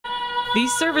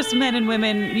These servicemen and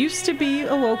women used to be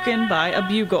awoken by a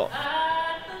bugle.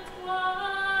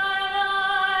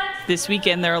 This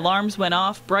weekend, their alarms went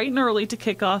off bright and early to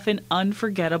kick off an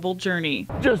unforgettable journey.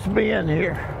 Just being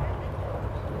here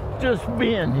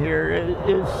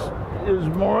is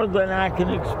more than I can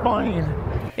explain.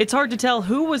 It's hard to tell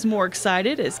who was more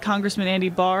excited as Congressman Andy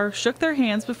Barr shook their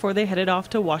hands before they headed off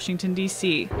to Washington,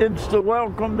 D.C. It's the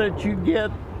welcome that you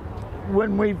get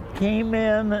when we came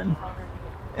in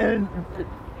and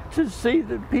to see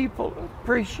the people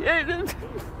appreciate it.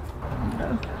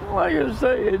 Like I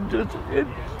say, it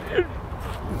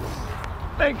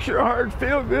makes your heart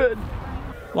feel good.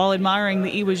 While admiring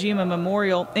the Iwo Jima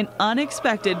Memorial, an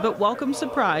unexpected but welcome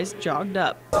surprise jogged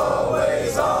up.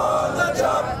 Always on the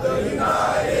job, the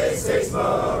United States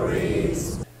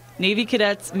Marines. Navy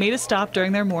cadets made a stop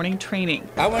during their morning training.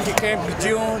 I went to Camp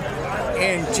Lejeune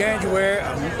in January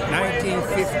of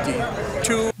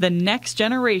 1952. The next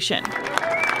generation,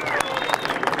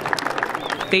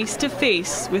 face to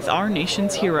face with our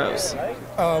nation's heroes.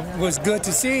 Was good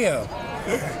to see them.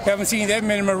 Haven't seen that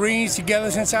many Marines together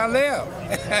since I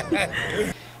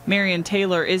left. Marion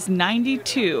Taylor is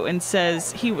 92 and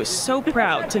says he was so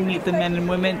proud to meet the men and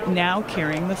women now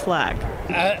carrying the flag.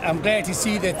 I'm glad to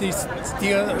see that they're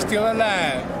still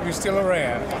alive. They're still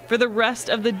around. For the rest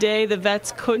of the day, the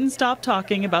vets couldn't stop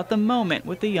talking about the moment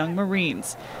with the young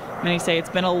Marines. Many say it's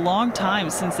been a long time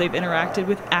since they've interacted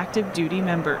with active duty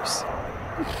members.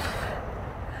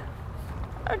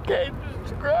 I can't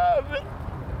describe it.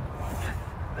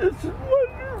 This is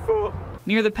wonderful.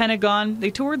 Near the Pentagon,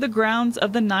 they toured the grounds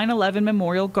of the 9/11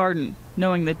 Memorial Garden,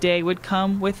 knowing the day would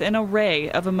come with an array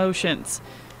of emotions.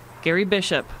 Gary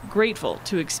Bishop, grateful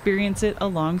to experience it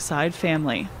alongside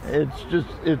family.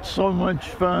 It's so much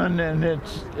fun, and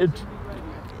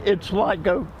it's like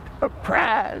a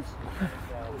prize.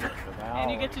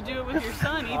 And you get to do it with your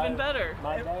son, even better.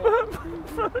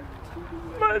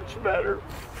 Much better.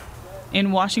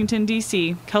 In Washington,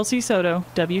 D.C., Kelsey Soto,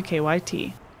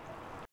 WKYT.